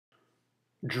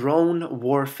Drone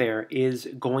warfare is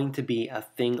going to be a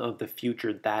thing of the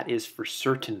future, that is for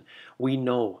certain. We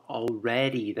know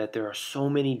already that there are so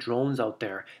many drones out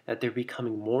there that they're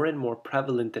becoming more and more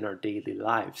prevalent in our daily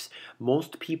lives.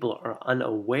 Most people are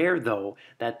unaware, though,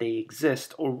 that they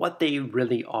exist or what they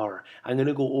really are. I'm going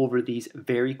to go over these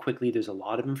very quickly. There's a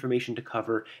lot of information to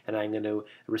cover, and I'm going to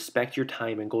respect your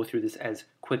time and go through this as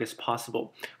quick as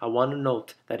possible. I want to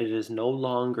note that it is no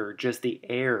longer just the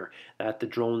air that the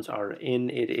drones are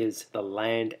in, it is the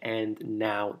land and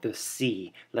now the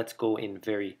sea. Let's go in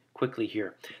very quickly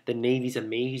here. The Navy's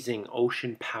amazing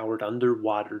ocean-powered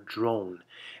underwater drone,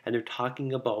 and they're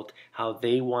talking about how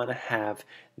they want to have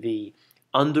the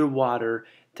underwater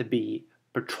to be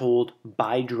patrolled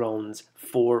by drones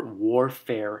for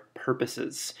warfare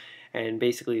purposes. And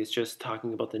basically, it's just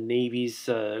talking about the Navy's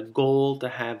goal to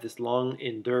have this long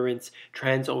endurance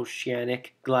transoceanic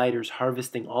gliders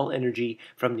harvesting all energy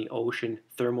from the ocean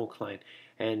thermocline.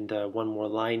 And one more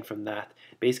line from that.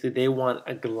 Basically, they want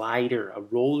a glider, a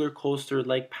roller coaster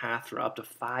like path for up to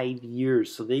 5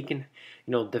 years so they can,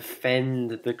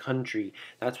 defend the country.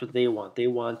 That's what they want. They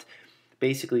want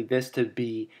basically this to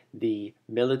be the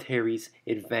military's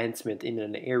advancement in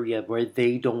an area where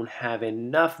they don't have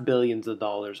enough billions of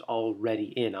dollars already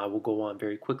in. I will go on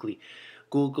very quickly.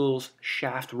 Google's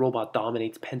Schaft robot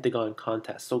dominates Pentagon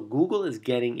contest. So Google is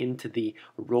getting into the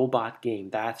robot game,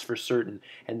 that's for certain.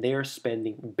 And they are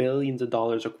spending billions of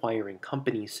dollars acquiring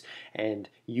companies and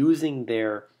using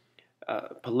their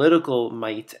political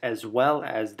might as well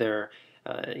as their,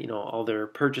 all their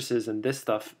purchases and this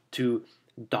stuff to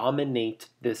dominate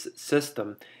this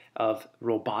system of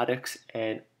robotics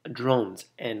and drones.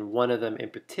 And one of them in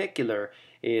particular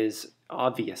is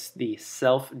obvious, the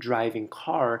self-driving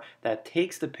car that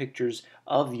takes the pictures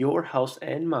of your house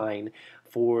and mine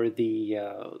for the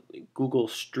Google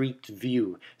Street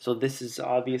View. So this is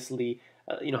obviously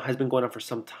has been going on for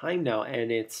some time now,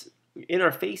 and it's in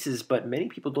our faces, but many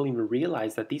people don't even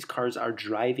realize that these cars are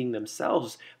driving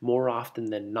themselves more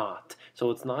often than not. So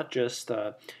it's not just,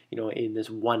 in this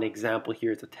one example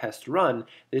here, it's a test run.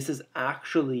 This is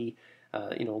actually,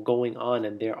 going on,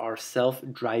 and there are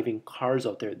self-driving cars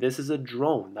out there. This is a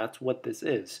drone. That's what this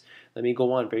is. Let me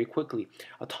go on very quickly.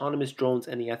 Autonomous drones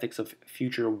and the ethics of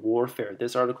future warfare.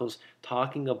 This article is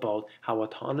talking about how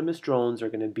autonomous drones are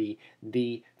going to be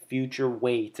the future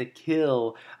way to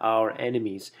kill our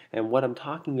enemies. And what I'm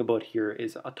talking about here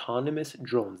is autonomous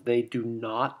drones. They do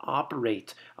not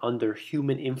operate under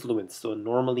human influence. So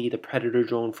normally the Predator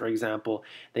drone, for example,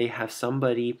 they have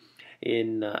somebody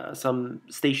in some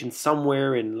station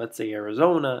somewhere in, let's say,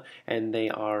 Arizona, and they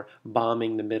are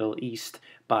bombing the Middle East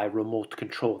by remote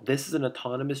control. This is an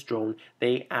autonomous drone.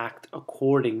 They act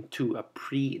according to a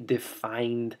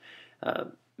predefined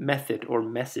method or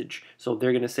message. So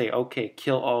they're going to say, okay,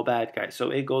 kill all bad guys. So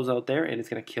it goes out there and it's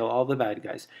going to kill all the bad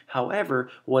guys.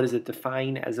 However, what does it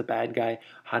define as a bad guy?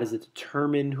 How does it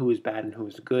determine who is bad and who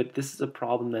is good? This is a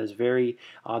problem that is very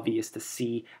obvious to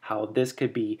see how this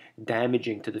could be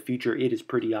damaging to the future. It is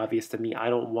pretty obvious to me. I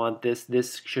don't want this.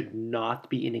 This should not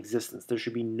be in existence. There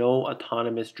should be no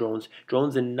autonomous drones.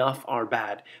 Drones enough are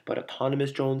bad, but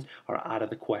autonomous drones are out of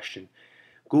the question.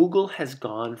 Google has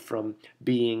gone from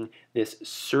being this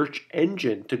search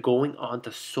engine to going on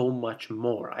to so much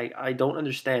more. I don't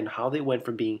understand how they went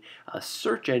from being a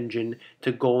search engine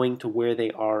to going to where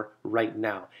they are right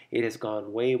now. It has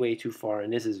gone way, way too far,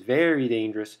 and this is very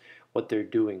dangerous what they're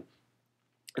doing.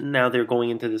 Now they're going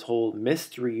into this whole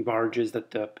mystery barges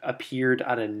that appeared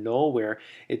out of nowhere.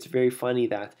 It's very funny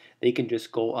that they can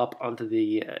just go up onto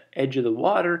the edge of the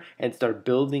water and start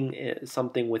building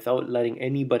something without letting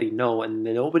anybody know, and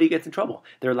nobody gets in trouble.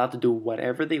 They're allowed to do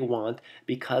whatever they want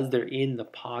because they're in the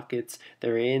pockets,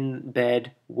 they're in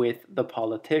bed with the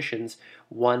politicians.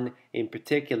 One in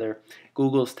particular,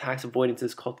 Google's tax avoidance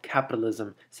is called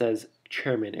capitalism, says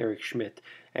Chairman Eric Schmidt.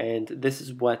 And this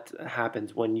is what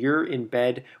happens when you're in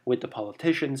bed with the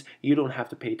politicians. You don't have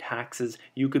to pay taxes.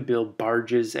 You could build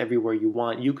barges everywhere you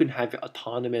want. You can have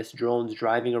autonomous drones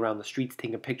driving around the streets,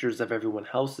 taking pictures of everyone's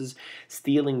houses,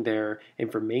 stealing their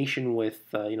information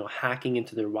with, hacking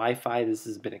into their Wi-Fi. This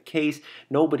has been a case.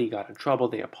 Nobody got in trouble.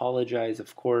 They apologize,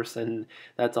 of course, and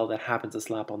that's all that happens, a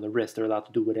slap on the wrist. They're allowed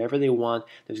to do whatever they want.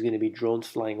 There's going to be drones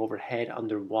flying overhead,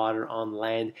 underwater, on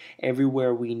land,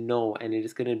 everywhere we know, and it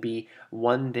is going to be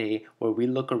one day where we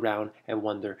look around and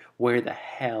wonder, where the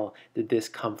hell did this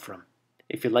come from?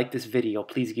 If you like this video,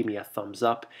 please give me a thumbs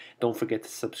up. Don't forget to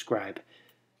subscribe.